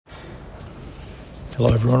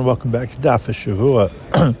Hello, everyone. Welcome back to Daf Shavua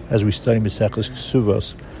as we study Maseches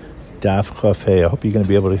Kesuvos, Daf Chaf Hey. I hope you're going to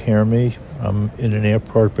be able to hear me. I'm in an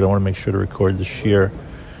airport, but I want to make sure to record the shir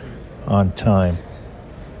on time.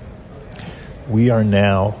 We are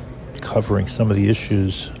now covering some of the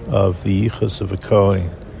issues of the Yichus of a Kohen.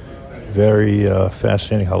 Very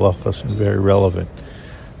fascinating halachos and very relevant.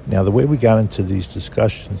 Now, the way we got into these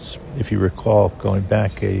discussions, if you recall, going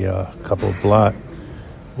back a couple of blot,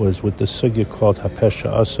 was with the sugya called Hapesha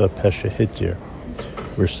Asa, Pesha Hitir,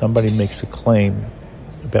 where somebody makes a claim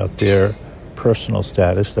about their personal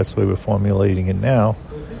status. That's the way we're formulating it now.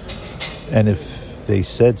 And if they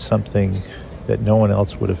said something that no one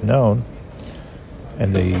else would have known,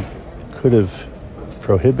 and they could have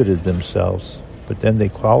prohibited themselves, but then they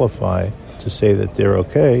qualify to say that they're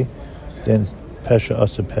okay, then Pesha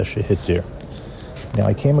Asa, Pesha Hitir. Now,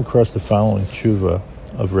 I came across the following tshuva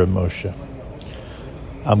of Reb Moshe.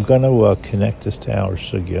 I'm going to connect this to our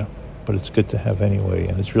sugya, but it's good to have anyway,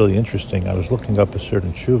 and it's really interesting. I was looking up a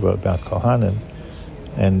certain tshuva about Kohanim,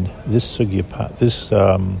 and this sugya, this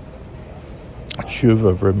tshuva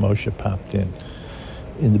of Reb Moshe popped in.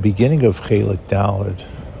 In the beginning of Chelik Daled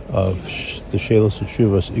of the Shelos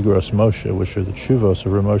Tshuvos Igros Moshe, which are the tshuvos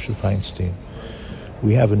of Reb Moshe Feinstein,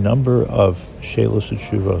 we have a number of Shelos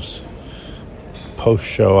Tshuvos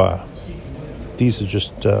post-Shoah. These are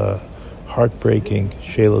just heartbreaking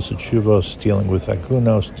Shelos Tshuvos, dealing with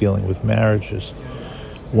agunos, dealing with marriages.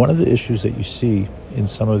 One of the issues that you see in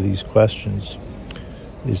some of these questions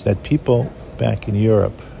is that people back in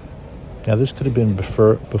Europe, now this could have been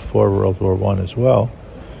before World War I as well,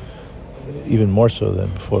 even more so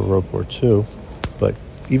than before World War II, but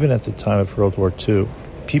even at the time of World War II,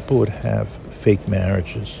 people would have fake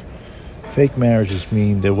marriages. Fake marriages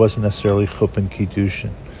mean there wasn't necessarily chuppah and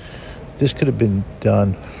kiddushin. This could have been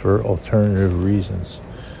done for alternative reasons,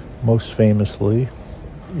 most famously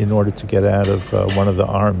in order to get out of one of the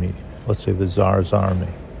army, let's say the Tsar's army.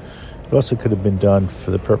 It also could have been done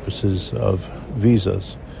for the purposes of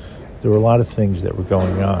visas. There were a lot of things that were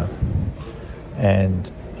going on,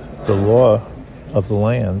 and the law of the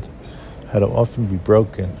land had to often be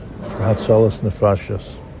broken for hatzalas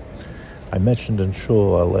nefashos. I mentioned in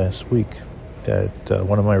Shul last week that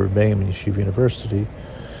one of my rebbeim in Yeshiva University,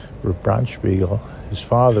 Reb Bronspiegel, his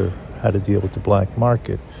father had to deal with the black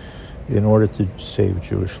market in order to save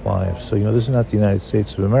Jewish lives. So, this is not the United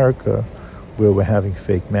States of America where we're having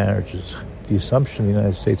fake marriages. The assumption in the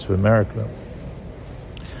United States of America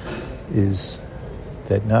is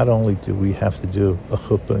that not only do we have to do a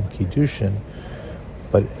chuppah and kiddushin,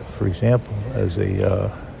 but, for example, as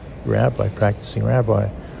a practicing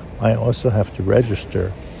rabbi, I also have to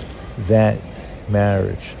register that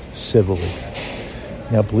marriage civilly.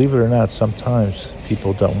 Now, believe it or not, sometimes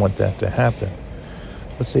people don't want that to happen.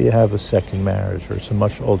 Let's say you have a second marriage, or it's a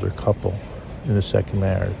much older couple in a second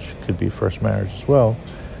marriage. Could be first marriage as well.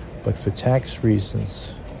 But for tax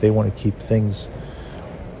reasons, they want to keep things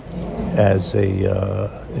as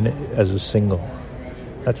a single.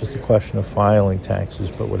 Not just a question of filing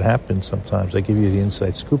taxes, but what happens sometimes, I give you the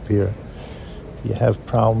inside scoop here, you have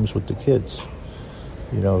problems with the kids.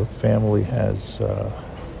 Family has...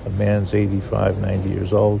 a man's 85, 90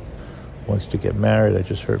 years old, wants to get married. I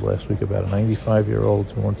just heard last week about a 95-year-old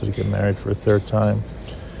who wanted to get married for a third time,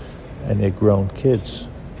 and they're grown kids.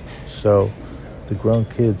 So the grown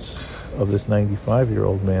kids of this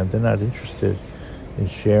 95-year-old man, they're not interested in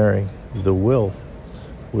sharing the will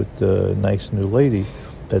with the nice new lady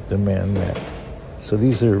that the man met. So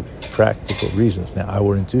these are practical reasons. Now, I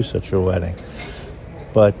wouldn't do such a wedding,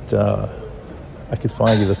 but I could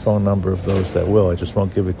find you the phone number of those that will. I just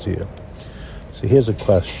won't give it to you. So here's a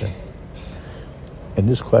question. And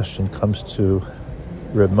this question comes to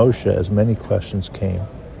Reb Moshe, as many questions came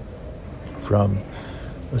from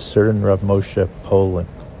a certain Reb Moshe Poland.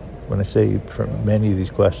 When I say from many of these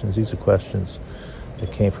questions, these are questions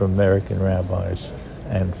that came from American rabbis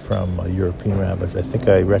and from European rabbis. I think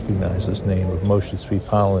I recognize this name of Moshe Tzvi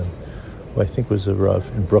Poland, who I think was a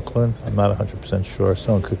Rav in Brooklyn. I'm not 100% sure.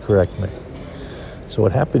 Someone could correct me. So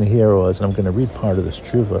what happened here was, and I'm going to read part of this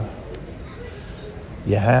tshuva,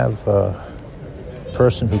 you have a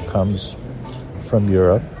person who comes from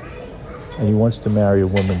Europe, and he wants to marry a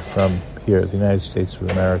woman from here, the United States of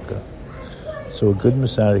America. So a good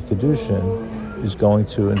Masari Kedushin is going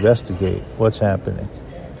to investigate what's happening.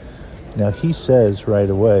 Now, he says right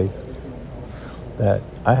away that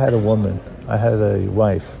I had a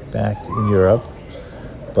wife back in Europe,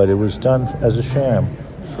 but it was done as a sham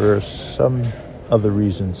for some other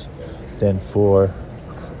reasons than for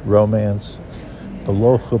romance,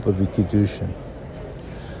 below chuppah v'kiddushin.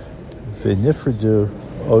 V'nifredu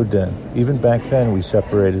Odin. Even back then, we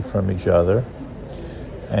separated from each other.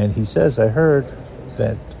 And he says, I heard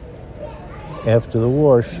that after the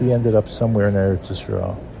war, she ended up somewhere in Eretz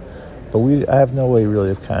Yisrael. But I have no way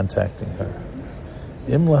really of contacting her.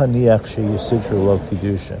 Im lahaniach sheyisidru lo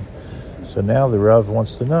kiddushin. So now the Rav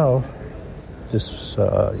wants to know, this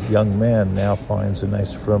young man now finds a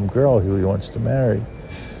nice frum girl who he wants to marry.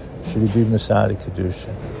 Should he be Masadi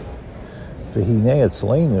Kedushin? V'hinei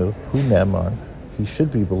etzleinu hu neman. He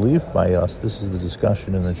should be believed by us. This is the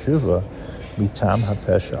discussion in the Tshuva. Mitam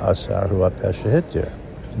hapesha asar hu hapesha hitir.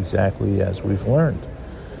 Exactly as we've learned.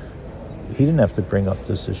 He didn't have to bring up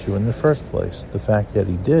this issue in the first place. The fact that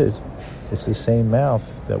he did, it's the same mouth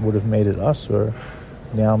that would have made it asur,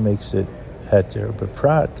 now makes it heter. But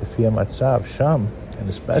prat kafiyah matzav sham, and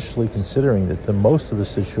especially considering that the most of the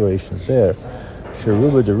situations there,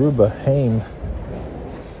 sheruba deruba haim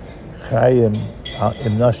chayim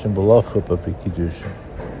im nashim below chuppah v'kiddushin.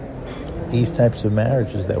 These types of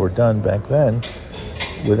marriages that were done back then,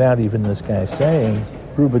 without even this guy saying,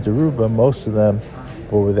 ruba deruba, most of them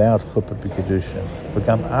were without chuppah v'kiddushin.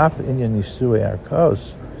 V'gam af inyan nisui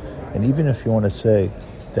arkos, and even if you want to say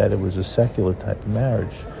that it was a secular type of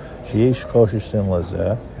marriage, sheyesh kosher sin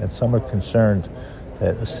lazeh, and some are concerned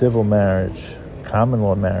that a civil marriage, common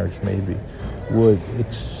law marriage maybe, would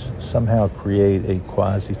somehow create a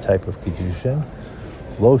quasi type of kiddushin.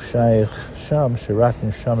 Lo shaykh sham shirak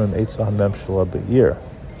nishamim eitzah hamem shala be'ir.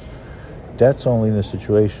 That's only in a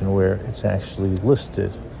situation where it's actually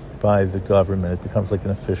listed by the government. It becomes like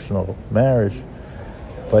an official marriage,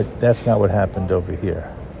 but that's not what happened over here.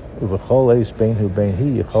 Uvechol eis bein hu bein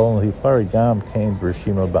hi yichol hipari gam came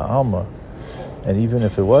b'rishima ba'alma, and even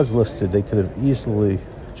if it was listed, they could have easily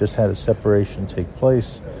just had a separation take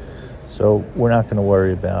place. So we're not going to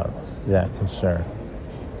worry about that concern.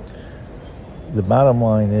 The bottom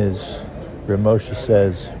line is, Rav Moshe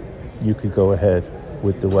says you could go ahead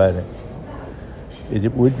with the wedding.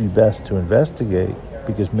 It would be best to investigate,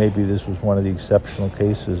 because maybe this was one of the exceptional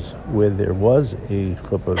cases where there was a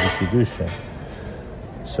chuppah v'kiddushin.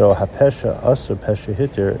 So hapesha asa pesha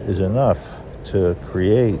hitter is enough to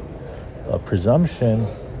create a presumption,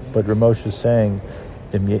 but Rav Moshe is saying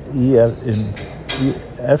im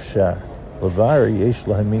efshar levari yesh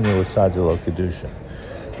lahamini l'sad lo kiddushin.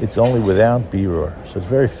 It's only without birur. So it's a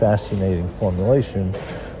very fascinating formulation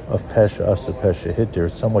of pesha asa pesha hitter.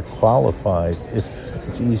 It's somewhat qualified if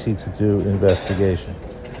it's easy to do investigation.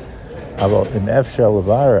 Im efshar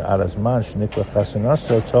levari adazman shnikla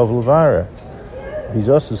chasanaso tov levari. He's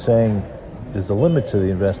also saying there's a limit to the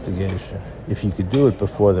investigation. If you could do it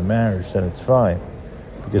before the marriage, then it's fine.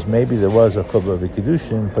 Because maybe there was a chuppah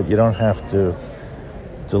v'kiddushin, but you don't have to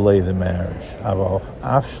delay the marriage. Now,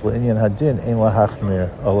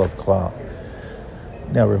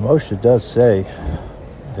 Rav Moshe does say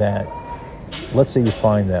that, let's say you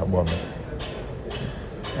find that woman,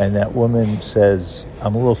 and that woman says,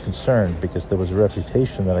 I'm a little concerned because there was a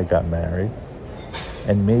reputation that I got married,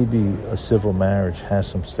 and maybe a civil marriage has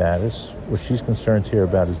some status. What she's concerned here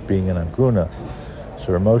about is being an aguna.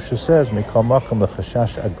 So Rav Moshe says, Mikol makom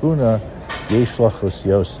l'chashash aguna yesh lachos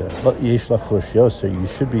yoser. You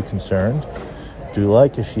should be concerned. Do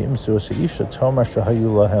like a she'imsu isha tomar shahayu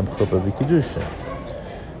lahem chuppah v'kiddushin.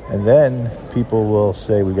 And then people will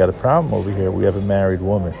say, we got a problem over here. We have a married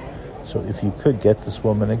woman. So if you could get this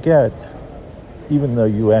woman a get, even though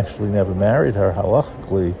you actually never married her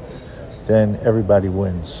halachically, then everybody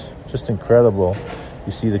wins. Just incredible.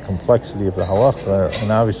 You see the complexity of the halacha,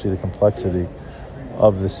 and obviously the complexity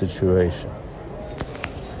of the situation.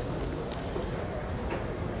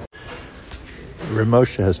 Rav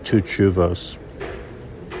Moshe has two tshuvos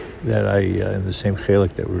that in the same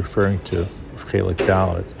chelik that we're referring to, chelik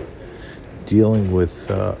Dalet, dealing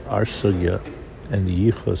with our sugya and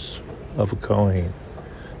the yichus of a kohen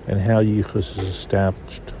and how yichus is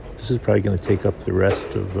established. This is probably going to take up the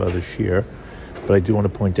rest of the shir, but I do want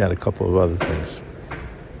to point out a couple of other things.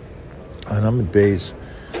 On Amud Beis,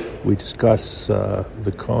 we discuss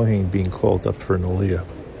the kohen being called up for an aliyah.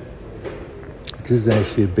 This is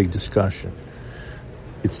actually a big discussion.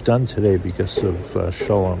 It's done today because of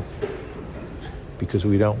Shalom, because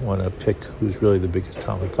we don't want to pick who's really the biggest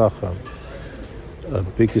Talmid Chacham. The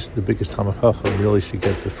biggest Talmid Chacham really should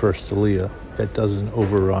get the first aliyah. That doesn't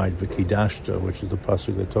override V'kidashta, which is the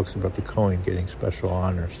pasuk that talks about the Kohen getting special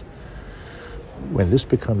honors. When this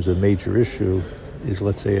becomes a major issue is,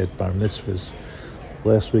 let's say, at Bar Mitzvahs.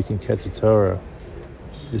 Last week in Keter Torah,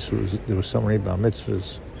 there was so many Bar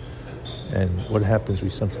Mitzvahs, and what happens, we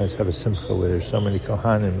sometimes have a simcha where there's so many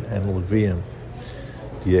Kohanim and Leviim.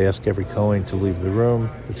 Do you ask every Kohen to leave the room?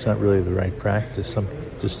 It's not really the right practice. Some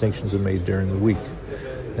distinctions are made during the week.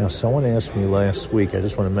 Now, someone asked me last week, I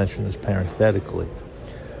just want to mention this parenthetically,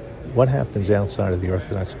 what happens outside of the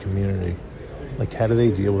Orthodox community? Like, how do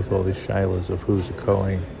they deal with all these shilas of who's a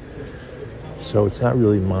Kohen? So it's not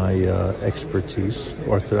really my expertise.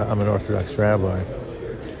 I'm an Orthodox rabbi.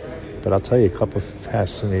 But I'll tell you a couple of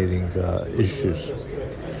fascinating issues.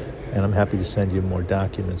 And I'm happy to send you more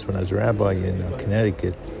documents. When I was a rabbi in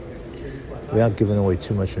Connecticut, without giving away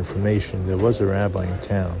too much information, there was a rabbi in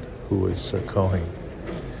town who was a Kohen.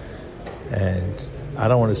 And I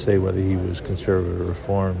don't want to say whether he was conservative or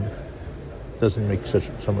reform. It doesn't make so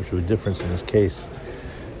much of a difference in this case.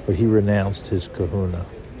 But he renounced his kahuna.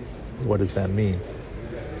 What does that mean?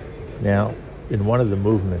 Now, in one of the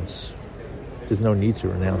movements, there's no need to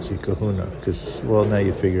renounce your kahuna because, well, now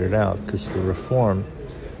you figure it out, because the reform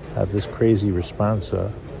have this crazy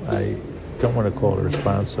responsa. I don't want to call it a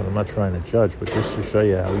responsa. I'm not trying to judge, but just to show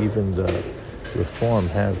you how even the reform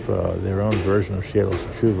have their own version of Shelos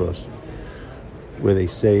Tshuvos, where they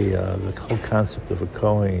say the whole concept of a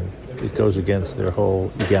Kohen, it goes against their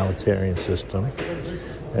whole egalitarian system.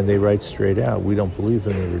 And they write straight out, we don't believe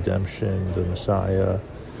in the redemption, the Messiah,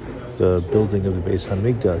 the building of the Beis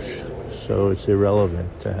Hamikdash. So it's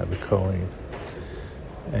irrelevant to have a Kohen.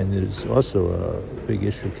 And there's also a big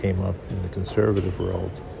issue came up in the conservative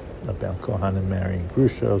world about Kohanim marrying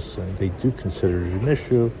Grushos, and they do consider it an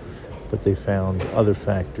issue, but they found other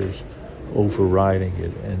factors overriding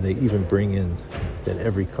it, and they even bring in that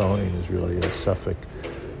every Kohen is really a Suffolk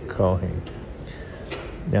Kohen.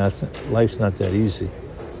 Now, life's not that easy,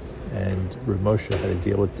 and Rav Moshe had to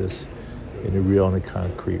deal with this in a real and a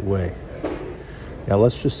concrete way. Now,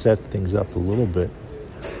 let's just set things up a little bit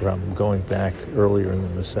from going back earlier in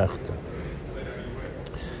the Masechta.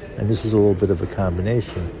 And this is a little bit of a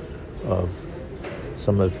combination of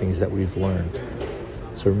some of the things that we've learned.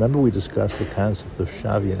 So remember we discussed the concept of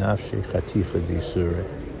Shavya Nafshi Chaticha D'Isure.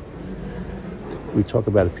 We talk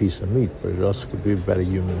about a piece of meat, but it also could be about a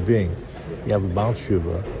human being. You have a Baal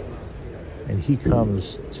Tshuva, and he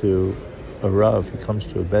comes to a Rav, he comes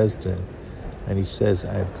to a Bezdin, and he says,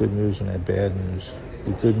 I have good news and I have bad news.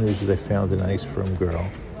 The good news is I found a nice frum girl.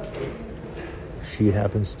 She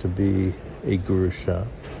happens to be a Gurusha.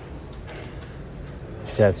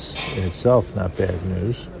 That's in itself not bad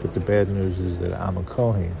news, but the bad news is that I'm a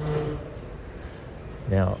Kohen.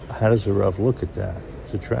 Now, how does a Rav look at that?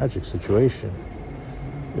 It's a tragic situation.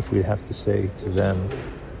 If we have to say to them,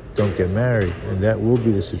 don't get married, and that will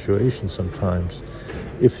be the situation sometimes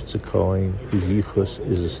if it's a Kohen whose yichus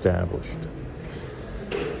is established.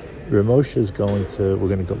 Rav Moshe is we're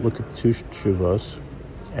going to go look at the two tshuvos.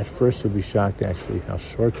 At first you'll be shocked actually how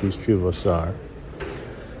short these tshuvos are.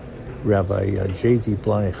 Rabbi J.D.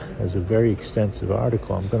 Bleich has a very extensive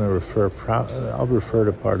article. I'll refer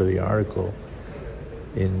to part of the article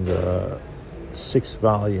in the 6th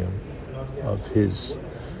volume of his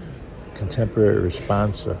contemporary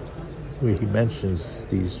responsa, where he mentions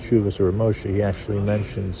these tshuvos of Rav Moshe. He actually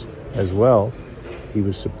mentions as well, he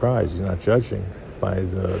was surprised, he's not judging, by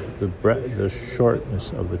the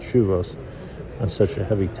shortness of the tshuvos on such a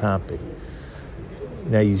heavy topic.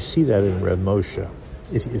 Now you see that in Rav Moshe.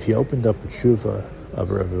 If you opened up a tshuva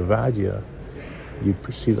of Rav Ovadia,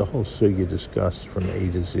 you'd see the whole sugya discussed from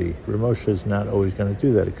A to Z. Rav Moshe is not always going to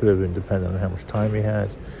do that. It could have been dependent on how much time he had.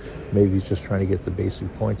 Maybe he's just trying to get the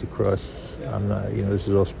basic point across. I'm not, this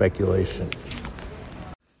is all speculation.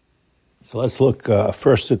 So let's look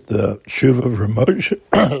first at the tshuva of Rav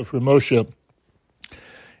Moshe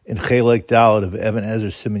in Chelek Dalet of Even Ezer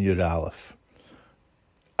Siman Yud Aleph.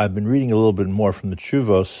 I've been reading a little bit more from the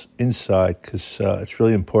Tshuvos inside because it's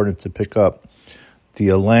really important to pick up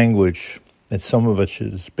the language, and some of which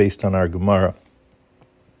is based on our Gemara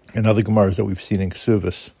and other Gemaras that we've seen in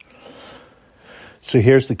Ksuvos. So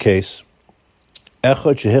here's the case.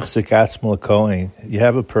 Echad shehichzik atzmo Kohen. You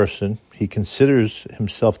have a person, he considers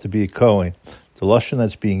himself to be a Kohen. The lashon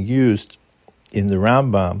that's being used in the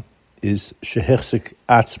Rambam is shehichzik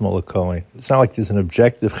atzmo Kohen. It's not like there's an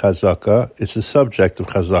objective chazaka, it's a subjective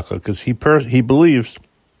chazaka, because he believes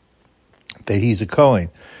that he's a Kohen.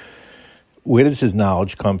 Where does his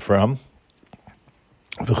knowledge come from?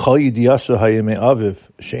 V'chol yidiyaso hayemei aviv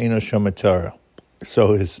she'eino shomer Torah.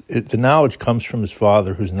 So the knowledge comes from his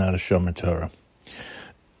father, who's not a shomer Torah.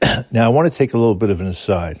 Now, I want to take a little bit of an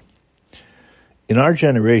aside. In our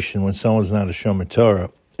generation, when someone's not a shomer Torah,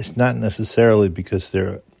 it's not necessarily because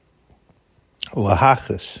they're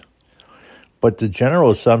lahachas, but the general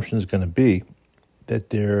assumption is going to be that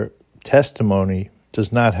their testimony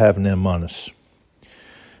does not have ne'emanus.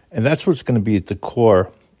 And that's what's going to be at the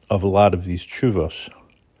core of a lot of these tshuvos.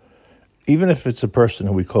 Even if it's a person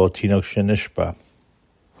who we call Tinok Shenishba,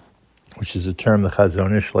 which is a term the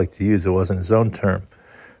Chazon Ish liked to use. It wasn't his own term,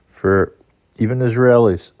 for even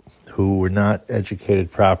Israelis who were not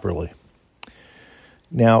educated properly.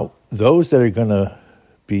 Now, those that are going to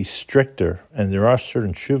be stricter, and there are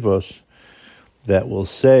certain shuvos that will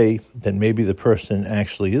say that maybe the person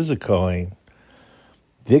actually is a Kohen,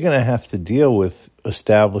 they're going to have to deal with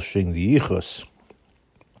establishing the yichus.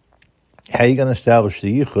 How are you going to establish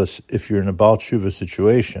the yichus if you're in a Baal Tshuva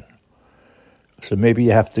situation? So maybe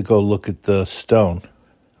you have to go look at the stone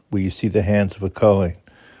where you see the hands of a Kohen,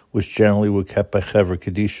 which generally were kept by Chevra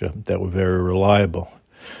Kadisha, that were very reliable.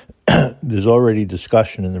 There's already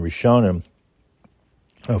discussion in the Rishonim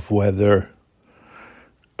of whether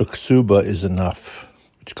a ksuba is enough,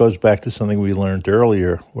 which goes back to something we learned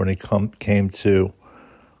earlier when it came to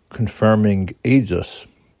confirming Eidos.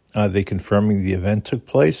 Are they confirming the event took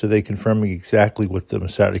place, or are they confirming exactly what the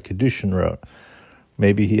Masada Kedushin wrote?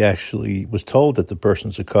 Maybe he actually was told that the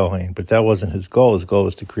person's a Kohen, but that wasn't his goal. His goal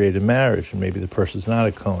was to create a marriage, and maybe the person's not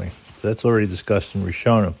a Kohen. So that's already discussed in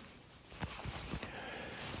Rishonim.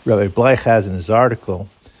 Rabbi Bleich has in his article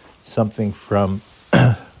something from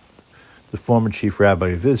the former chief rabbi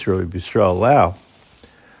of Israel, Rabbi Yisrael Lau,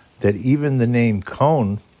 that even the name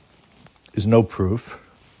Cohen is no proof.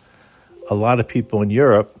 A lot of people in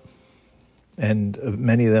Europe, and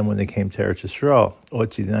many of them when they came to Eretz Yisrael or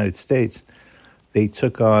to the United States, they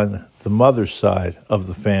took on the mother's side of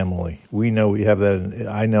the family. We know we have that.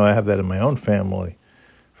 I know I have that in my own family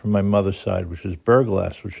from my mother's side, which is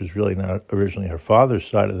Berglas, which was really not originally her father's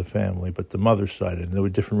side of the family, but the mother's side. And there were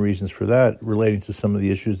different reasons for that relating to some of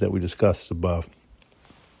the issues that we discussed above.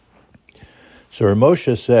 So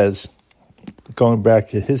Ramosha says, going back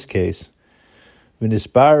to his case,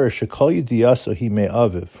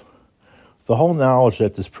 the whole knowledge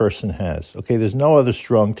that this person has. Okay, there's no other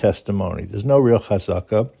strong testimony. There's no real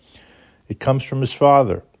chazaka. It comes from his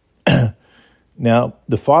father. Now,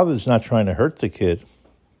 the father's not trying to hurt the kid.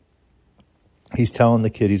 He's telling the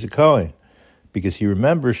kid he's a Kohen because he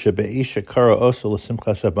remembers Shebe'isha Kara Osa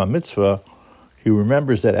L'Simchas HaBar Mitzvah. He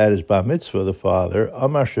remembers that at his Bar Mitzvah, the father,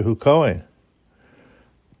 Amar Shehu Kohen.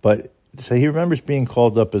 But so he remembers being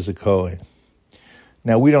called up as a Kohen.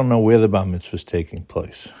 Now, we don't know where the Bar Mitzvah is taking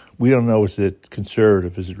place. We don't know, is it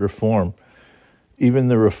conservative, is it reform? Even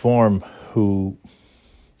the reform who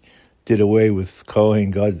did away with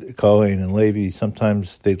Kohen and Levi,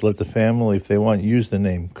 sometimes they'd let the family, if they want, use the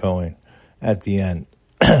name Kohen at the end.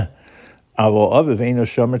 And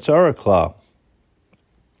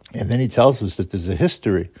then he tells us that there's a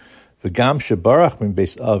history.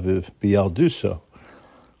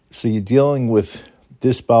 So you're dealing with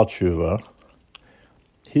this Baal Tshuva,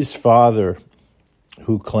 his father,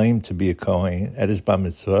 who claimed to be a Kohen at his Bar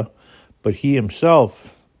Mitzvah, but he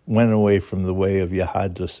himself went away from the way of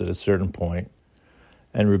Yahadus at a certain point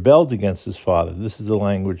and rebelled against his father. This is the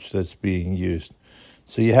language that's being used.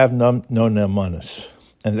 So you have no ne'emanos.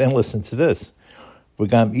 And then listen to this. There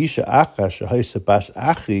was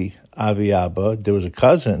a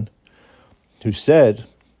cousin who said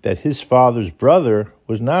that his father's brother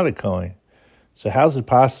was not a Kohen. So how's it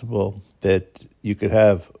possible that you could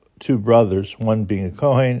have two brothers, one being a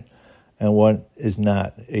Kohen and one is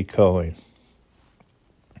not a Kohen?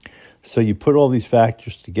 So you put all these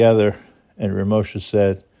factors together, and Ramosha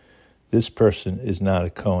said, this person is not a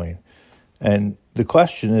Kohen. And the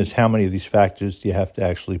question is, how many of these factors do you have to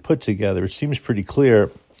actually put together? It seems pretty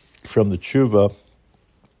clear from the tshuva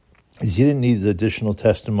is you didn't need the additional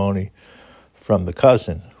testimony from the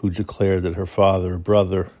cousin who declared that her father or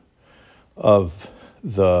brother of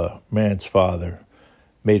the man's father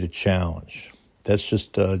made a challenge. That's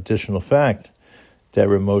just an additional fact that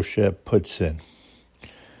Ramosha puts in.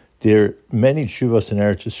 There are many tshuvos in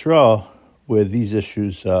Eretz Yisrael where these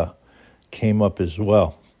issues came up as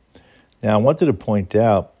well. Now, I wanted to point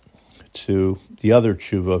out to the other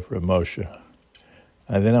tshuva of Ramosha,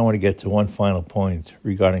 and then I want to get to one final point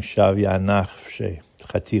regarding Shavya Nachfshe,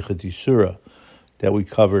 Chaticha Disura, that we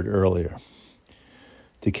covered earlier.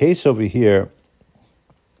 The case over here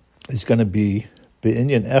is going to be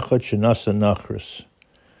Be'inyan Echad Shenasa Nachris.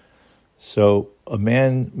 So a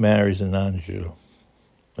man marries a non-Jew,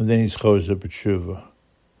 and then he's Chozer B'tshuva.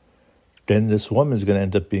 Then this woman is going to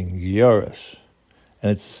end up being Gioris. And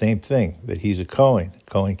it's the same thing, that he's a Kohen.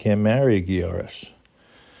 Kohen can't marry a Gioris.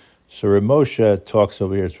 So Ramosha talks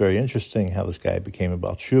over here, it's very interesting how this guy became a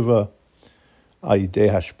Baal Tshuva. Al Yidei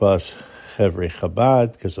Hashbas Chevrei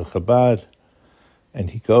Chabad, because of Chabad. And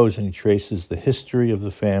he goes and he traces the history of the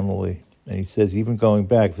family. And he says, even going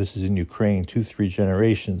back, this is in Ukraine, 2-3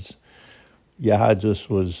 generations, Yahadus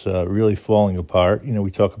was really falling apart. You know, we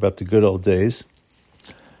talk about the good old days.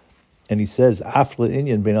 And he says, Afla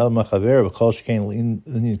inyan ben al machaver v'kol shkein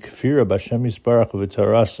inyan kafira b'Hashem yisbarach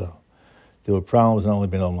v'tarasa. There were problems not only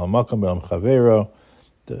ben al mamakam but al machavero.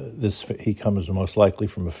 He comes most likely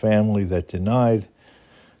from a family that denied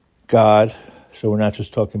God. So we're not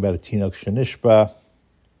just talking about a tinok shenishba.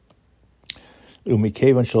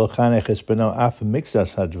 Umikevan shalachanech esbeno af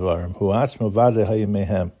mixas hadvarim hu atzmo vade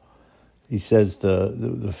hayemehem. He says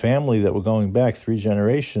the family that were going back 3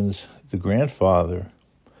 generations, the grandfather,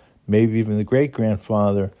 maybe even the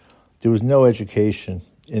great-grandfather, there was no education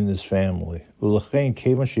in this family. U'lachein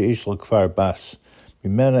kevan she'esh l'kfar bas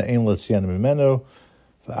mimena ein l'tzian mimeno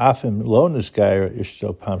v'afim lo nisgaira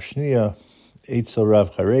ishto pam shniya eitzel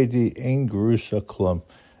rav charedi ein gerusa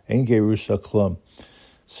klum.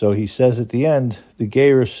 So he says at the end, the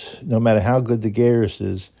gerus, no matter how good the gerus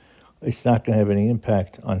is, it's not going to have any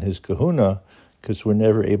impact on his kahuna because we're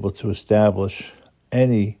never able to establish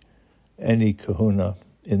any kahuna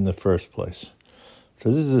in the first place.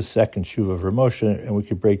 So this is the second shuva of Rav Moshe, and we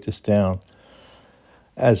could break this down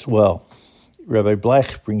as well. Rabbi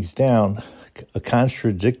Bleich brings down a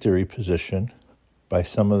contradictory position by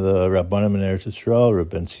some of the Rabbanim in Eretz Yisrael, Reb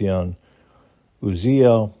Ben Zion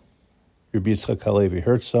Uziel, Rabbi Yitzchak Halevi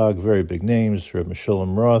Herzog, very big names, Reb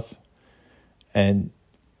Meshulam Roth, and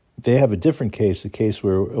they have a different case, a case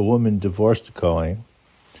where a woman divorced a Kohen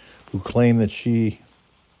who claimed that she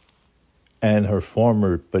and her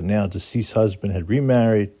former but now deceased husband had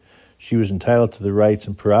remarried. She was entitled to the rights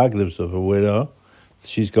and prerogatives of a widow.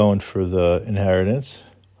 She's going for the inheritance.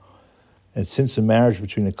 And since the marriage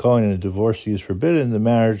between a Kohen and a divorcee is forbidden, the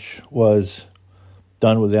marriage was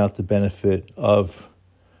done without the benefit of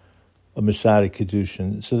a Masada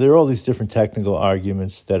Kedushin. So there are all these different technical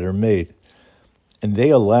arguments that are made. And they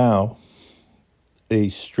allow a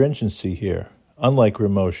stringency here, unlike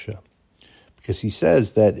Rav Moshe, because he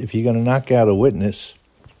says that if you're going to knock out a witness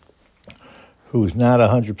who's not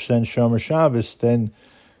 100% Shomer Shabbos, then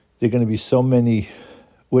there are going to be so many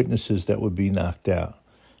witnesses that would be knocked out.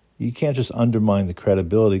 You can't just undermine the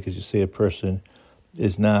credibility because you say a person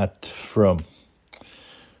is not from.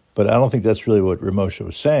 But I don't think that's really what Rav Moshe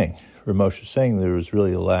was saying. Rav Moshe was saying there was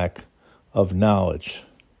really a lack of knowledge.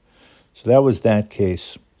 So that was that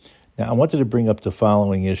case. Now, I wanted to bring up the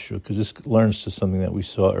following issue, because this learns to something that we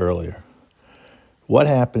saw earlier. What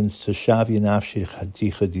happens to Shavi Nafshi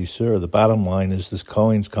Chaticha Disur? The bottom line is this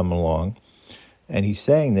Kohen's come along, and he's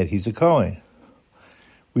saying that he's a Kohen.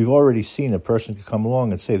 We've already seen a person could come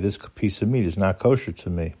along and say, this piece of meat is not kosher to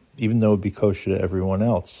me, even though it would be kosher to everyone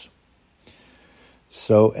else.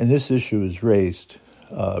 So, and this issue is raised.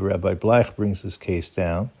 Rabbi Bleich brings this case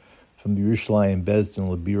down from the Yerushalayim Bezdin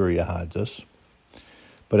L'Birur Yahadus.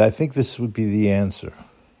 But I think this would be the answer.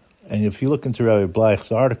 And if you look into Rabbi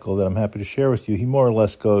Bleich's article that I'm happy to share with you, he more or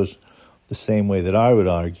less goes the same way that I would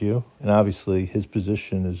argue. And obviously his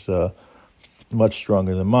position is much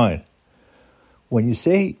stronger than mine. When you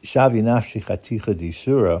say Shavi Nafshi Chaticha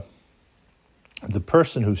Disura, the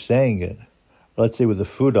person who's saying it, let's say with a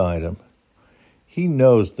food item, he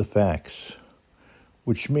knows the facts,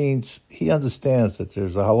 which means he understands that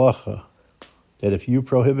there's a halacha, that if you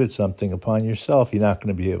prohibit something upon yourself, you're not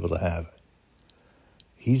going to be able to have it.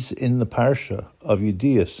 He's in the parsha of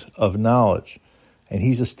Yedias, of knowledge, and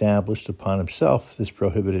he's established upon himself this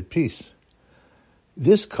prohibited piece.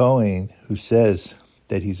 This Kohen who says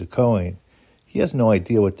that he's a Kohen, he has no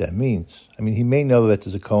idea what that means. I mean, he may know that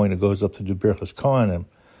there's a Kohen who goes up to do Birchas Kohanim,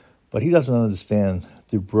 but he doesn't understand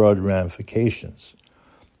the broad ramifications,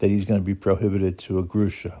 that he's going to be prohibited to a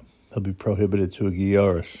Grusha. He'll be prohibited to a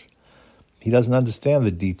Gioris. He doesn't understand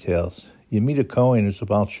the details. You meet a Kohen who's a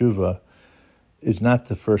Baal Tshuva, is not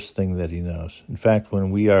the first thing that he knows. In fact, when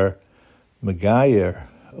we are Megayer,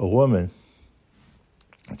 a woman,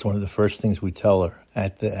 it's one of the first things we tell her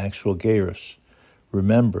at the actual Gerus.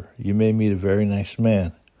 Remember, you may meet a very nice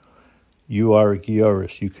man. You are a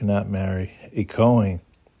Gioris. You cannot marry a Kohen.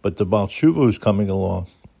 But the Baal Tshuva who's coming along,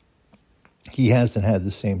 he hasn't had the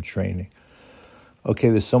same training. Okay,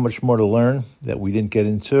 there's so much more to learn that we didn't get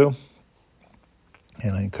into.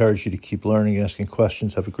 And I encourage you to keep learning, asking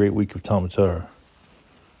questions. Have a great week of Talmud Torah.